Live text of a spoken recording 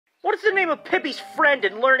What is the name of Pippi's friend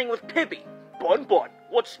in Learning with Pippi? Bun Bun.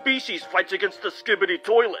 What species fights against the skibbity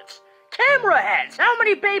toilets? Camera heads. How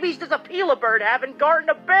many babies does a Peel-a-Bird have in Garten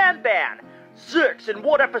of Banban? 6. In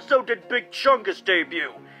what episode did Big Chungus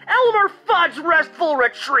debut? Elmer Fudd's Restful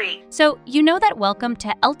Retreat. So, you know that Welcome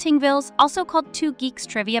to Eltingville's also called Two Geeks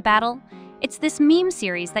Trivia Battle? It's this meme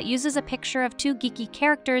series that uses a picture of two geeky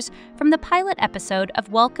characters from the pilot episode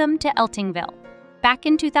of Welcome to Eltingville. Back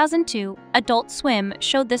in 2002, Adult Swim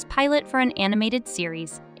showed this pilot for an animated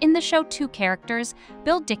series. In the show, two characters,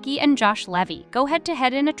 Bill Dickey and Josh Levy, go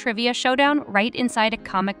head-to-head in a trivia showdown right inside a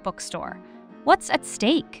comic book store. What's at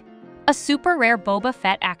stake? A super rare Boba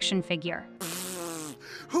Fett action figure.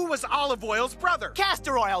 Who was Olive Oil's brother?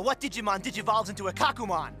 Castor Oil! What Digimon digivolves into a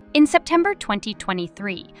Kakumon? In September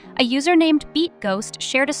 2023, a user named BeatGhost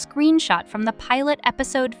shared a screenshot from the pilot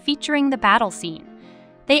episode featuring the battle scene.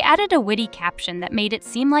 They added a witty caption that made it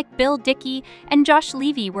seem like Bill Dickey and Josh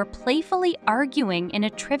Levy were playfully arguing in a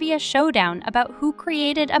trivia showdown about who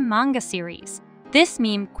created a manga series. This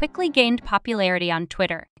meme quickly gained popularity on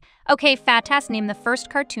Twitter. Okay Fatass named the first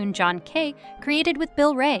cartoon John K. created with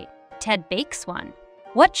Bill Ray. Ted Bakes won.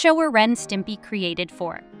 What show were Ren Stimpy created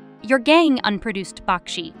for? Your Gang unproduced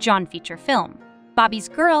Bakshi, John feature film. Bobby's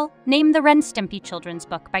Girl named the Ren Stimpy children's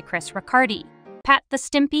book by Chris Riccardi. Pat the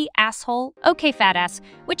Stimpy Asshole Okay Fatass,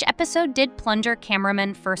 which episode did Plunger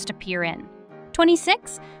Cameraman first appear in?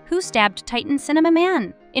 26. Who stabbed Titan Cinema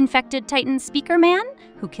Man? Infected Titan Speaker Man?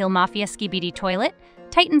 Who kill Mafia Skibidi Toilet?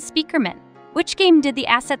 Titan Speakerman. Which game did the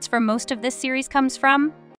assets for most of this series comes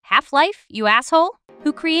from? Half-Life, you asshole?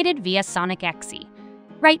 Who created via Sonic XE?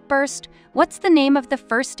 Right Burst, what's the name of the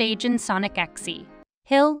first stage in Sonic XE?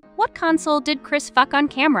 Hill, what console did Chris fuck on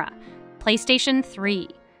camera? PlayStation 3.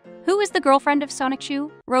 Who is the girlfriend of Sonic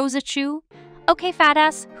Chu? Rosa Chu? Okay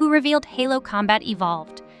Fatass, who revealed Halo Combat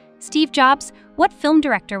Evolved? Steve Jobs, what film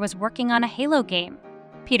director was working on a Halo game?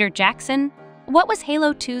 Peter Jackson, what was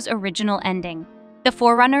Halo 2's original ending? The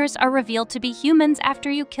Forerunners are revealed to be humans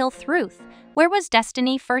after you kill Thruth. Where was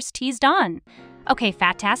Destiny first teased on? Okay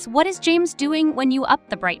Fatass, what is James doing when you up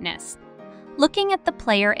the brightness? Looking at the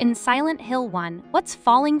player in Silent Hill 1, what's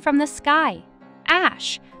falling from the sky?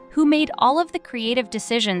 Ash, who made all of the creative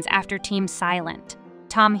decisions after Team Silent.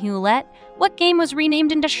 Tom Hewlett, what game was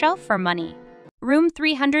renamed into Shelf for money? Room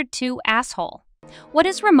 302 Asshole. What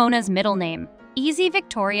is Ramona's middle name? Easy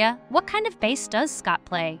Victoria, what kind of bass does Scott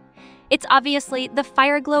play? It's obviously the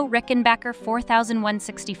Fireglow Rickenbacker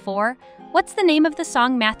 4164. What's the name of the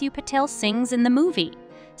song Matthew Patel sings in the movie?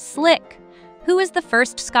 Slick. Who is the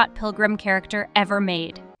first Scott Pilgrim character ever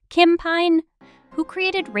made? Kim Pine. Who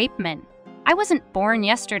created Rapeman? I wasn't born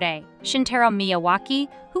yesterday. Shintaro Miyawaki.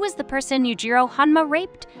 Who is the person Yujiro Hanma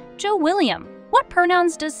raped? Joe William. What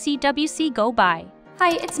pronouns does CWC go by?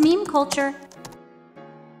 Hi, it's Meme Culture.